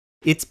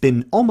It's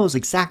been almost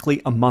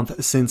exactly a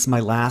month since my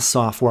last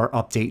software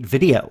update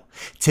video.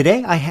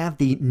 Today I have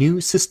the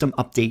new system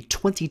update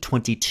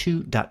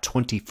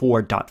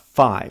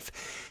 2022.24.5.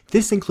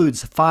 This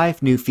includes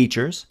 5 new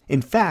features.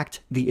 In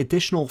fact, the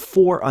additional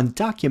 4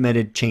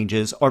 undocumented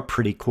changes are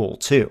pretty cool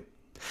too.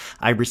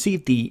 I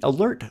received the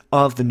alert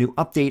of the new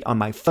update on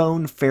my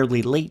phone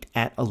fairly late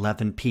at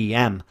 11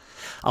 p.m.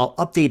 I'll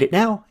update it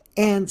now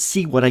and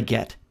see what I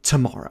get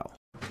tomorrow.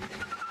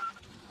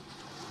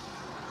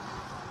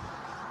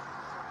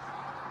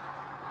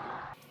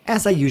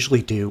 As I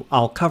usually do,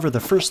 I'll cover the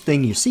first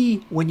thing you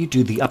see when you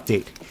do the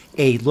update,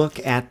 a look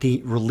at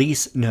the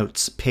release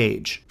notes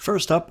page.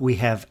 First up, we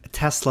have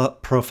Tesla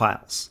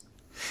profiles.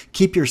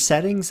 Keep your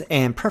settings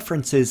and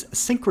preferences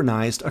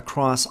synchronized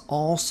across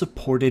all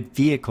supported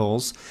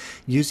vehicles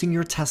using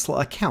your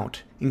Tesla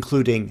account,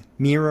 including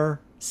mirror,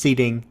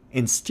 seating,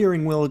 and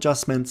steering wheel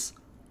adjustments,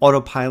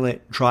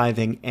 autopilot,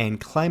 driving,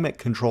 and climate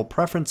control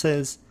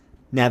preferences,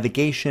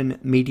 navigation,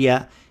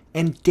 media,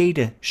 and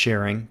data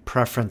sharing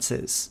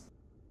preferences.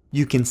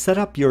 You can set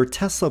up your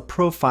Tesla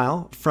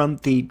profile from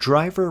the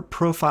driver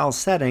profile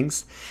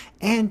settings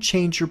and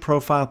change your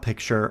profile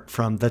picture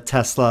from the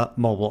Tesla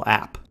mobile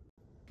app.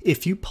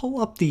 If you pull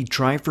up the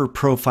driver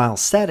profile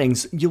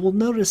settings, you will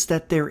notice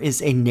that there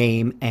is a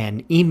name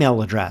and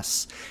email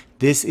address.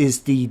 This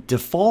is the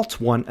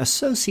default one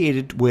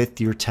associated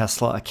with your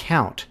Tesla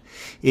account.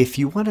 If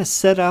you want to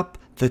set up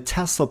the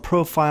Tesla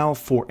profile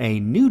for a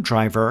new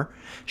driver,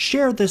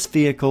 share this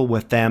vehicle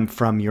with them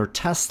from your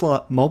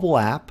Tesla mobile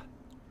app,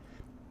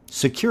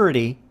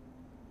 security,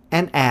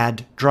 and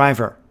add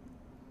driver.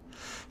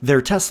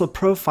 Their Tesla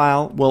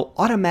profile will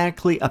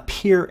automatically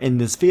appear in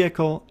this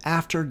vehicle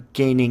after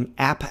gaining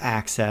app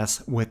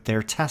access with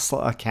their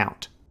Tesla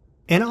account.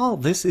 And all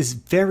this is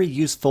very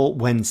useful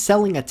when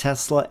selling a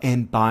Tesla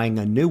and buying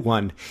a new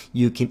one.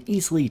 You can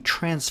easily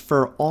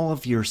transfer all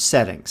of your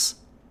settings.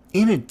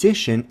 In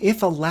addition,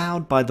 if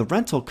allowed by the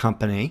rental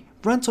company,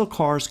 rental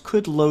cars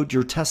could load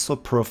your Tesla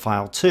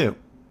profile too.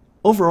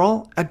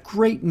 Overall, a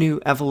great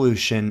new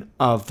evolution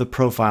of the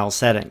profile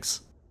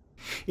settings.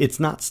 It's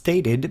not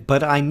stated,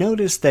 but I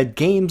noticed that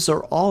games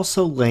are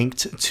also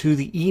linked to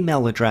the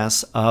email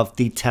address of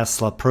the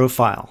Tesla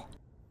profile.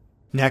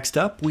 Next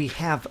up, we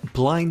have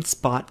blind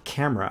spot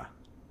camera.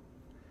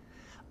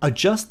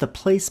 Adjust the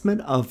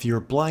placement of your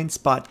blind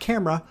spot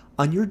camera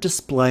on your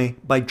display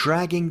by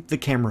dragging the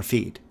camera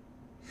feed.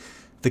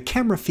 The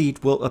camera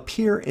feed will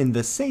appear in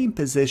the same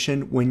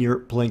position when your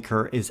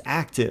blinker is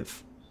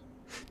active.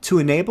 To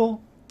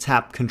enable,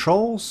 tap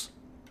Controls,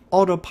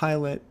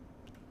 Autopilot,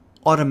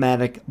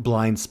 Automatic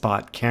Blind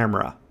Spot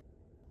Camera.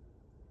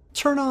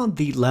 Turn on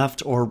the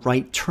left or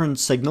right turn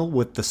signal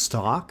with the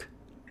stalk.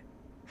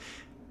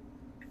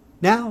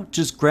 Now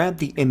just grab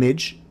the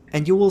image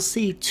and you will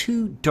see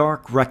 2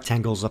 dark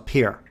rectangles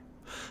appear.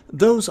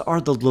 Those are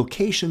the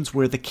locations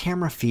where the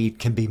camera feed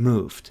can be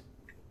moved.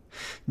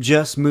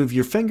 Just move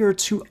your finger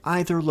to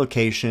either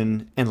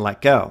location and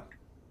let go.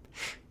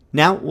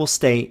 Now it will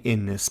stay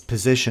in this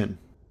position.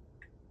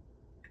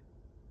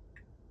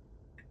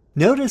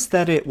 Notice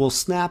that it will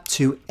snap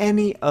to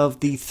any of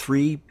the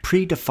 3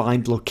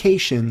 predefined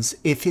locations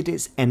if it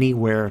is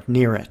anywhere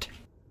near it.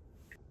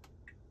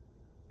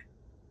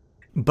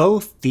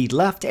 Both the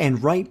left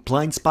and right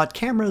blind spot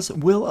cameras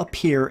will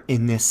appear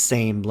in this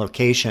same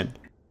location.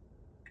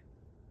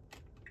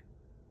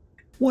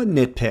 One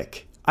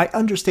nitpick. I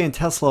understand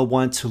Tesla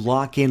wants to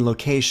lock in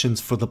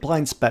locations for the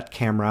blind spot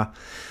camera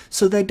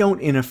so they don't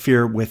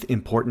interfere with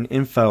important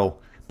info.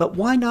 But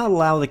why not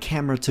allow the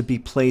camera to be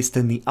placed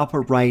in the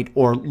upper right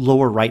or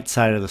lower right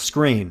side of the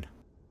screen?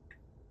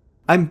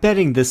 I'm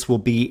betting this will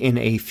be in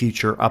a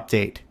future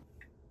update.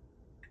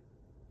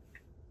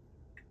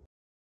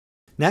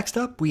 Next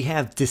up, we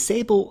have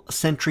Disable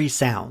Sentry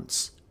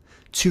Sounds.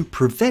 To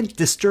prevent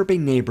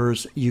disturbing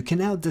neighbors, you can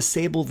now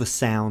disable the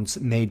sounds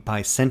made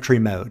by Sentry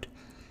mode.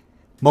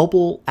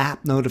 Mobile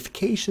app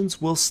notifications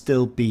will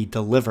still be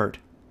delivered.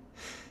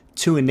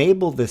 To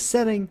enable this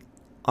setting,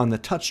 on the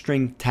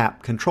touchscreen,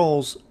 tap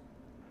Controls,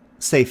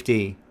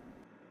 Safety,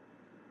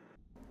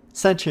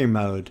 Sentry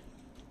mode,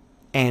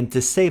 and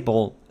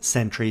disable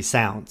Sentry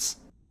sounds.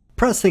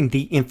 Pressing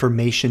the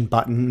information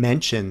button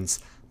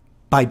mentions,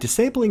 by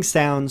disabling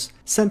sounds,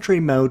 Sentry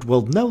mode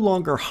will no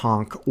longer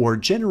honk or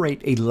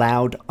generate a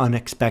loud,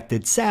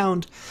 unexpected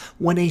sound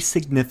when a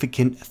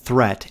significant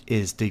threat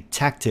is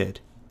detected.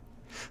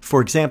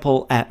 For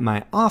example, at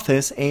my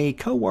office, a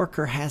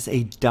coworker has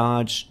a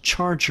Dodge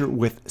Charger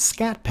with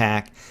Scat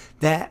Pack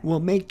that will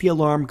make the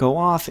alarm go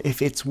off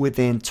if it's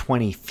within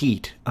 20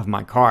 feet of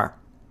my car.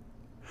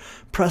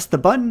 Press the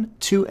button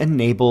to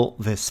enable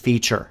this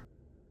feature.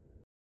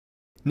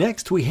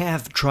 Next, we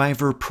have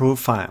driver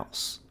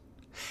profiles.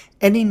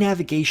 Any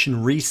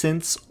navigation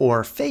recents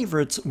or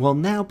favorites will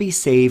now be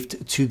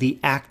saved to the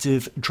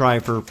active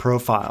driver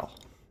profile.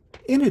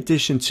 In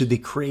addition to the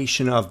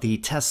creation of the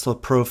Tesla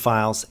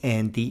profiles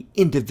and the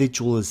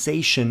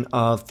individualization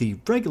of the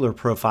regular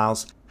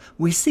profiles,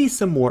 we see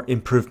some more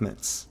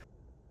improvements.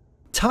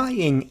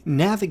 Tying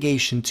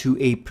navigation to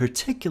a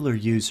particular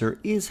user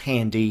is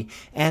handy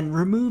and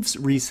removes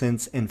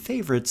recents and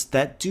favorites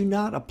that do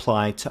not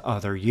apply to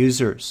other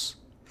users.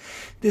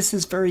 This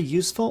is very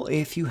useful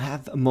if you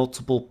have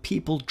multiple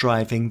people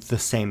driving the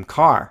same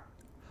car.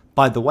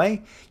 By the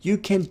way, you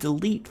can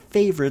delete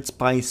favorites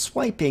by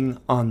swiping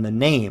on the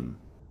name.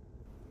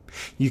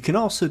 You can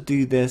also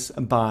do this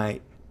by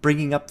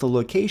bringing up the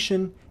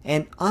location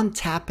and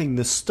untapping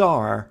the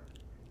star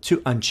to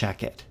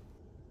uncheck it.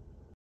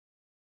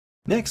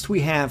 Next, we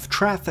have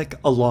traffic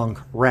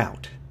along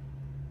route.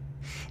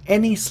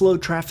 Any slow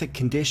traffic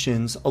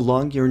conditions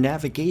along your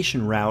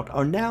navigation route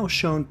are now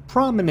shown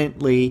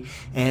prominently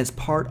as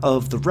part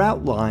of the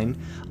route line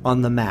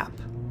on the map.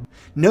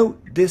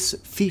 Note this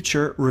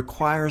feature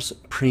requires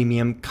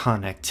premium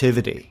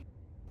connectivity,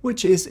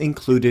 which is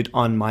included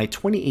on my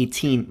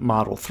 2018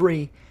 Model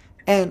 3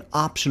 and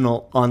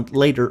optional on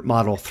later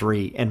Model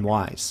 3 and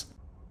Ys.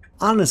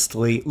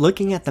 Honestly,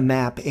 looking at the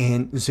map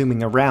and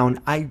zooming around,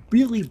 I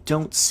really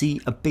don't see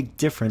a big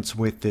difference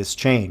with this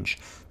change.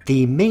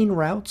 The main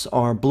routes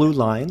are blue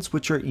lines,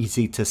 which are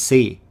easy to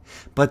see,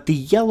 but the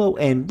yellow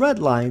and red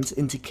lines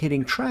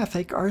indicating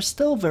traffic are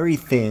still very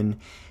thin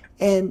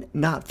and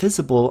not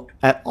visible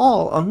at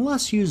all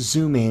unless you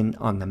zoom in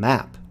on the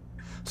map.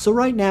 So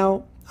right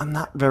now, I'm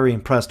not very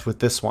impressed with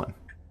this one.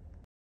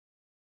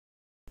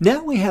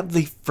 Now we have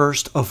the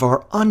first of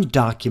our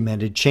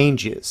undocumented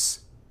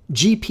changes.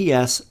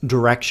 GPS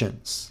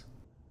directions.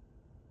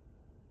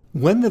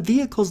 When the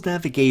vehicle's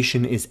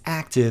navigation is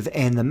active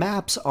and the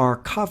maps are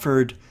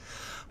covered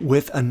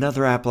with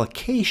another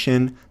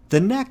application, the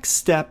next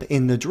step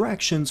in the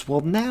directions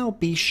will now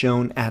be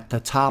shown at the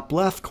top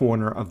left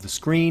corner of the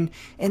screen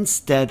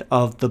instead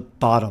of the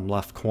bottom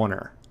left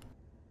corner.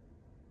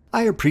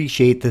 I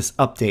appreciate this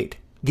update.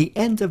 The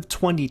end of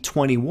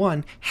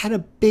 2021 had a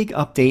big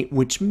update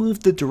which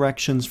moved the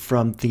directions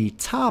from the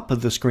top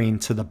of the screen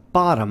to the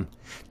bottom.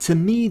 To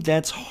me,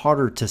 that's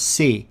harder to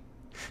see.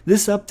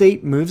 This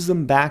update moves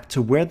them back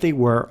to where they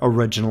were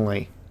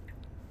originally.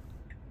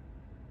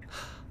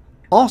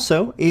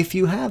 Also, if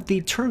you have the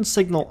turn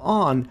signal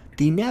on,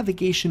 the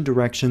navigation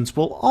directions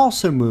will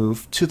also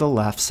move to the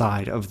left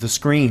side of the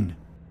screen.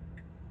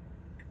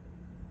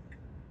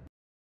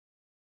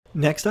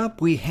 Next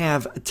up, we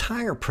have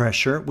tire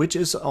pressure, which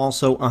is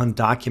also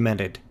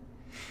undocumented.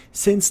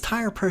 Since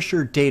tire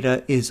pressure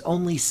data is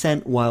only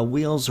sent while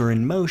wheels are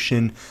in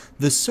motion,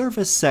 the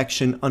service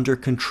section under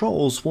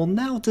controls will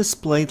now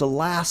display the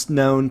last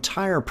known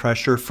tire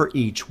pressure for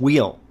each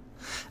wheel.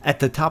 At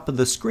the top of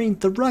the screen,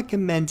 the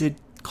recommended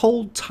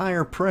cold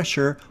tire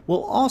pressure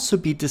will also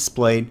be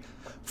displayed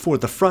for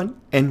the front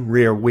and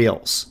rear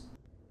wheels.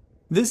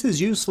 This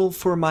is useful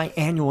for my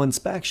annual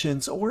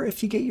inspections or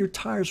if you get your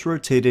tires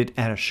rotated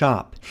at a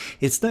shop.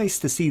 It's nice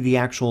to see the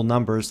actual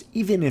numbers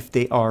even if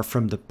they are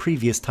from the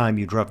previous time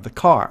you drove the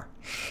car.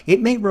 It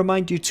may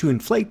remind you to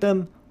inflate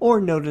them or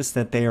notice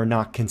that they are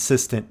not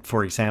consistent,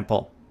 for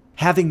example.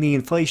 Having the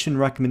inflation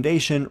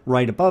recommendation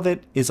right above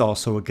it is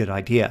also a good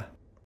idea.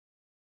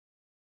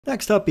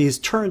 Next up is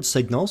turn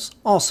signals,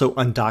 also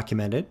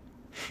undocumented.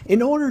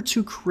 In order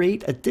to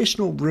create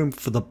additional room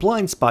for the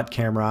blind spot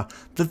camera,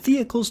 the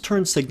vehicle's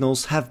turn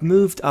signals have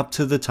moved up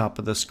to the top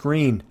of the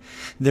screen.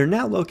 They're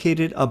now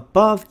located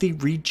above the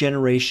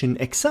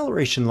regeneration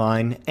acceleration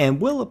line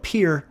and will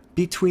appear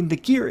between the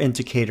gear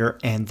indicator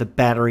and the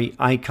battery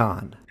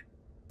icon.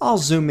 I'll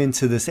zoom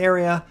into this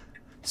area,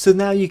 so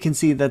now you can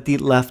see that the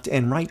left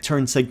and right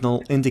turn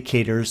signal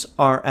indicators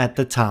are at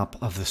the top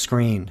of the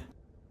screen.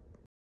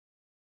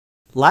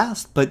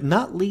 Last but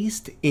not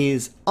least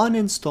is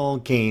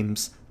Uninstall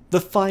Games,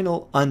 the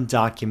final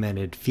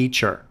undocumented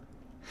feature.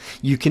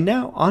 You can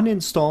now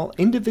uninstall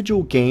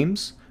individual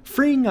games,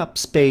 freeing up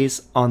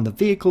space on the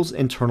vehicle's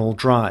internal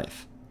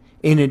drive.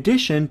 In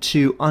addition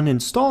to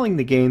uninstalling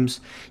the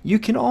games, you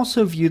can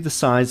also view the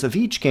size of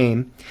each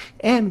game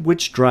and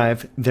which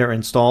drive they're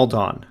installed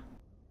on.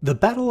 The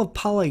Battle of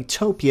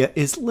Polytopia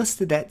is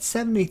listed at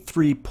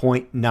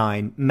 73.9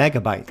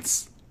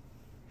 megabytes.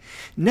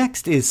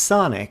 Next is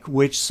Sonic,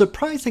 which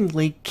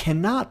surprisingly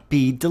cannot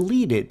be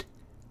deleted.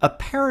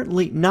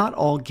 Apparently not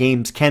all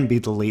games can be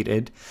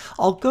deleted.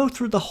 I'll go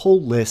through the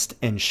whole list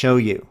and show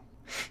you.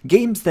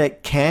 Games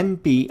that can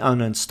be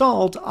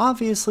uninstalled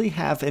obviously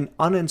have an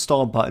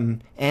uninstall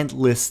button and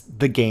list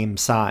the game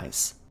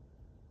size.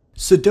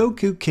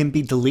 Sudoku can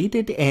be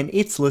deleted and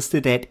it's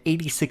listed at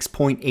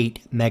 86.8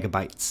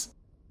 megabytes.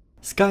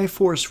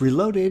 Skyforce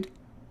Reloaded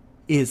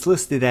is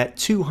listed at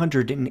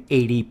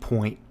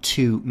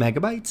 280.2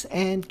 megabytes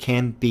and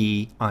can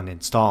be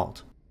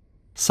uninstalled.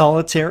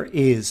 Solitaire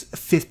is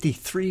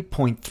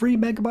 53.3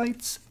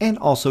 megabytes and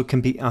also can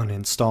be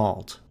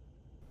uninstalled.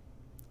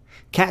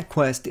 Cat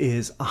Quest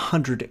is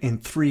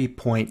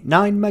 103.9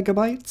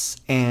 megabytes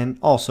and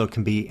also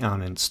can be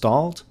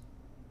uninstalled.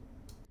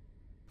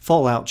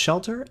 Fallout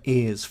Shelter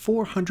is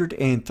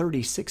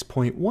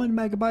 436.1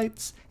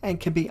 megabytes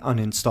and can be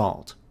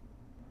uninstalled.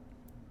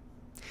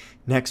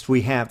 Next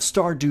we have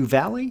Stardew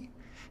Valley.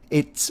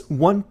 It's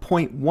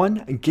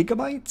 1.1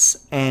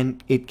 gigabytes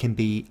and it can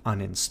be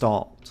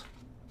uninstalled.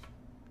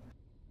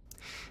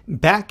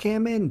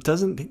 Backgammon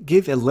doesn't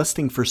give a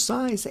listing for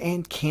size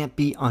and can't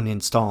be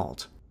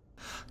uninstalled.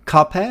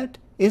 Cuphead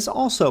is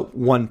also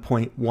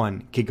 1.1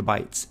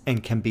 gigabytes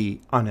and can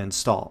be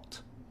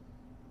uninstalled.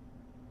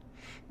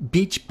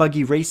 Beach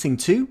Buggy Racing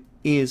 2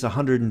 is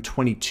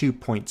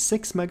 122.6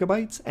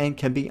 megabytes and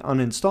can be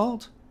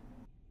uninstalled.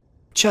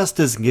 Chess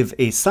doesn't give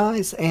a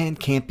size and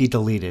can't be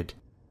deleted.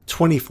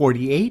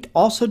 2048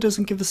 also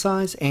doesn't give a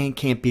size and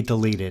can't be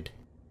deleted.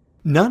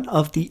 None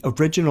of the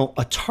original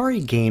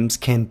Atari games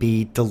can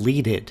be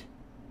deleted.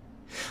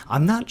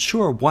 I'm not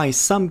sure why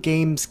some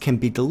games can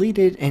be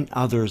deleted and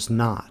others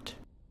not.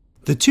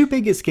 The two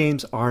biggest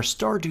games are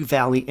Stardew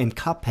Valley and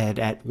Cuphead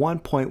at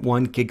 1.1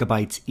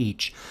 gigabytes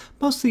each.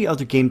 Most of the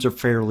other games are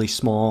fairly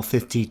small,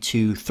 50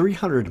 to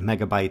 300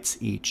 megabytes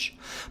each.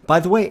 By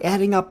the way,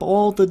 adding up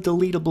all the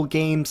deletable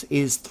games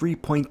is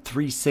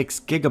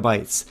 3.36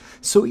 gigabytes.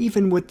 So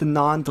even with the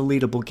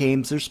non-deletable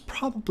games, there's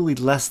probably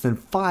less than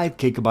 5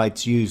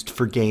 gigabytes used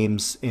for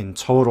games in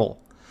total.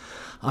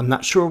 I'm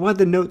not sure why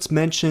the notes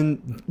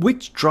mention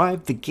which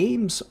drive the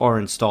games are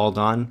installed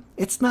on.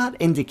 It's not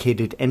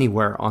indicated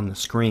anywhere on the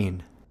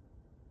screen.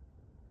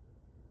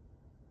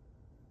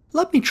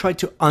 Let me try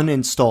to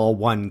uninstall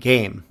one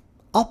game.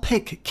 I'll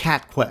pick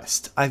Cat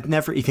Quest. I've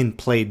never even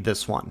played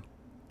this one.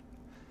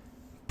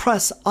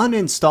 Press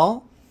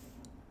uninstall,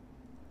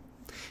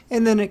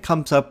 and then it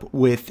comes up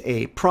with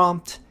a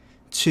prompt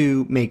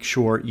to make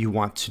sure you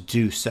want to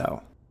do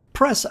so.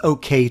 Press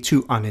OK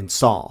to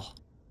uninstall.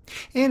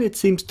 And it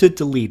seems to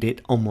delete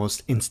it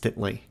almost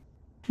instantly.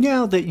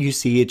 Now that you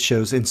see it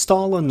shows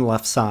install on the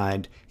left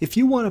side, if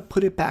you want to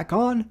put it back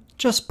on,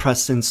 just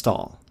press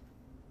install.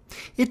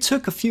 It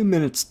took a few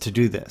minutes to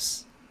do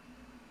this.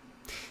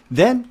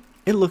 Then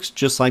it looks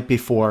just like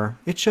before.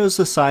 It shows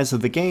the size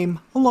of the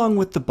game along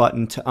with the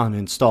button to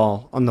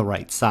uninstall on the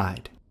right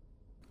side.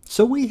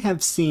 So we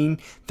have seen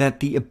that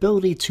the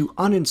ability to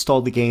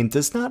uninstall the game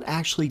does not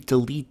actually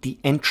delete the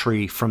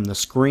entry from the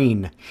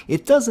screen.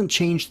 It doesn't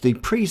change the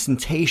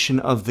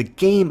presentation of the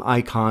game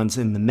icons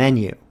in the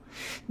menu.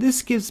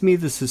 This gives me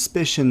the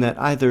suspicion that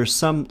either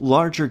some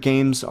larger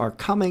games are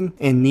coming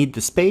and need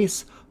the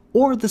space,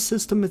 or the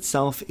system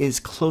itself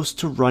is close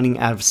to running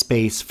out of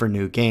space for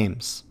new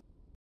games.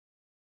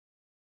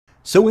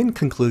 So in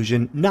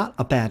conclusion, not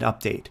a bad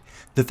update.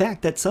 The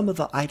fact that some of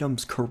the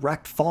items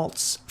correct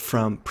faults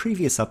from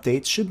previous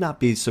updates should not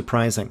be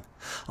surprising.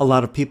 A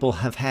lot of people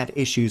have had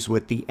issues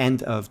with the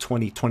end of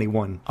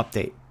 2021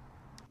 update.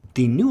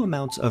 The new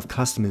amounts of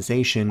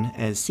customization,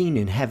 as seen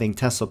in having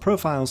Tesla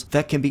profiles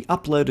that can be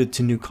uploaded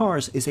to new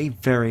cars, is a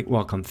very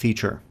welcome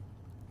feature.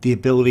 The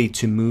ability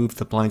to move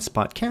the blind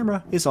spot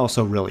camera is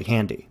also really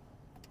handy.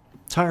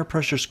 Tire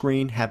pressure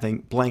screen having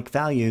blank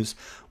values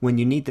when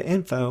you need the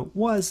info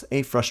was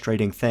a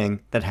frustrating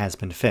thing that has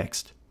been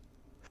fixed.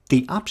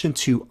 The option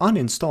to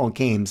uninstall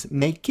games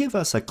may give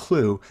us a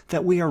clue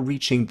that we are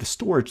reaching the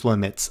storage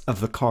limits of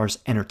the car's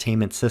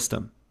entertainment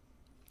system.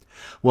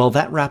 Well,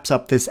 that wraps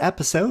up this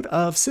episode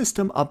of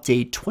System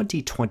Update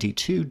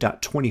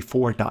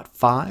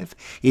 2022.24.5.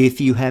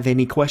 If you have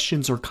any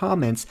questions or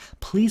comments,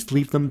 please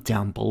leave them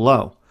down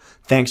below.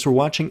 Thanks for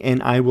watching,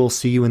 and I will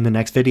see you in the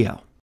next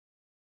video.